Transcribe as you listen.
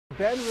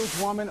Baton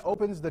Rouge woman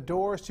opens the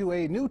doors to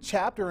a new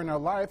chapter in her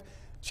life.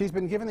 She's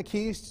been given the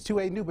keys to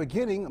a new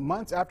beginning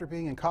months after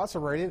being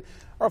incarcerated.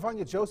 Our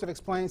Vanya Joseph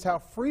explains how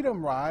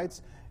Freedom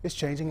Rides is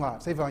changing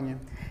lives. Hey, Vanya.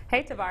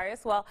 Hey,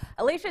 Tavares. Well,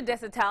 Alicia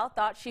Dissatel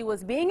thought she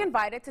was being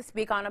invited to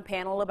speak on a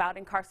panel about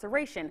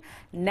incarceration.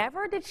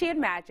 Never did she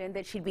imagine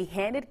that she'd be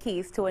handed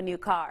keys to a new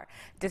car.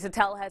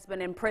 Dissatel has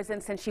been in prison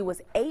since she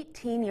was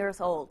 18 years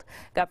old.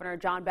 Governor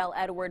John Bel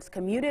Edwards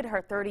commuted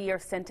her 30-year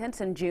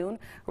sentence in June,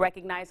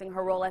 recognizing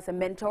her role as a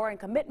mentor and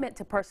commitment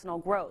to personal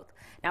growth.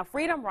 Now,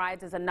 Freedom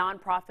Rides is a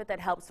nonprofit that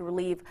helps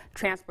relieve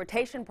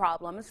transportation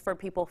problems for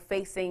people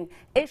facing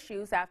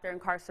issues after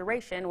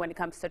incarceration when it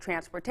comes to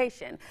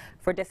transportation.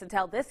 For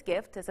Dissatel, this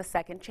gift is a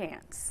second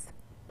chance.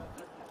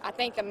 I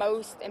think the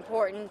most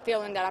important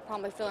feeling that I'm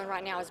probably feeling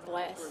right now is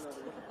blessed,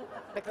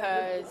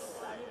 because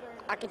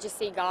I can just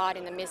see God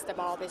in the midst of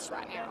all this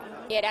right now.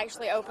 It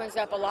actually opens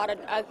up a lot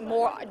of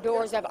more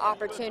doors of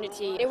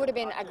opportunity. It would have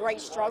been a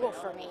great struggle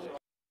for me.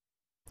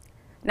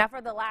 Now,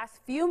 for the last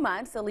few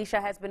months, Alicia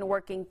has been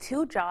working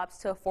 2 jobs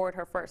to afford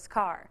her first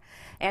car.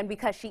 And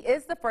because she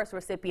is the first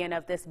recipient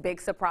of this big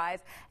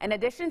surprise, in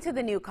addition to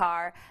the new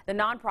car, the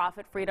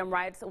nonprofit Freedom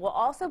Rides will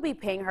also be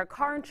paying her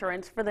car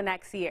insurance for the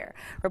next year.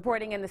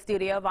 Reporting in the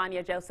studio,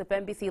 Vanya Joseph,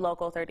 NBC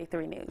Local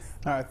 33 News.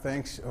 All right,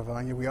 thanks,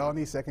 Vanya. We all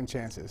need second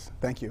chances.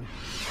 Thank you.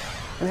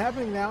 And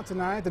happening now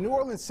tonight, the New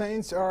Orleans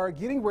Saints are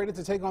getting ready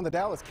to take on the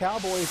Dallas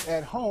Cowboys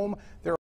at home.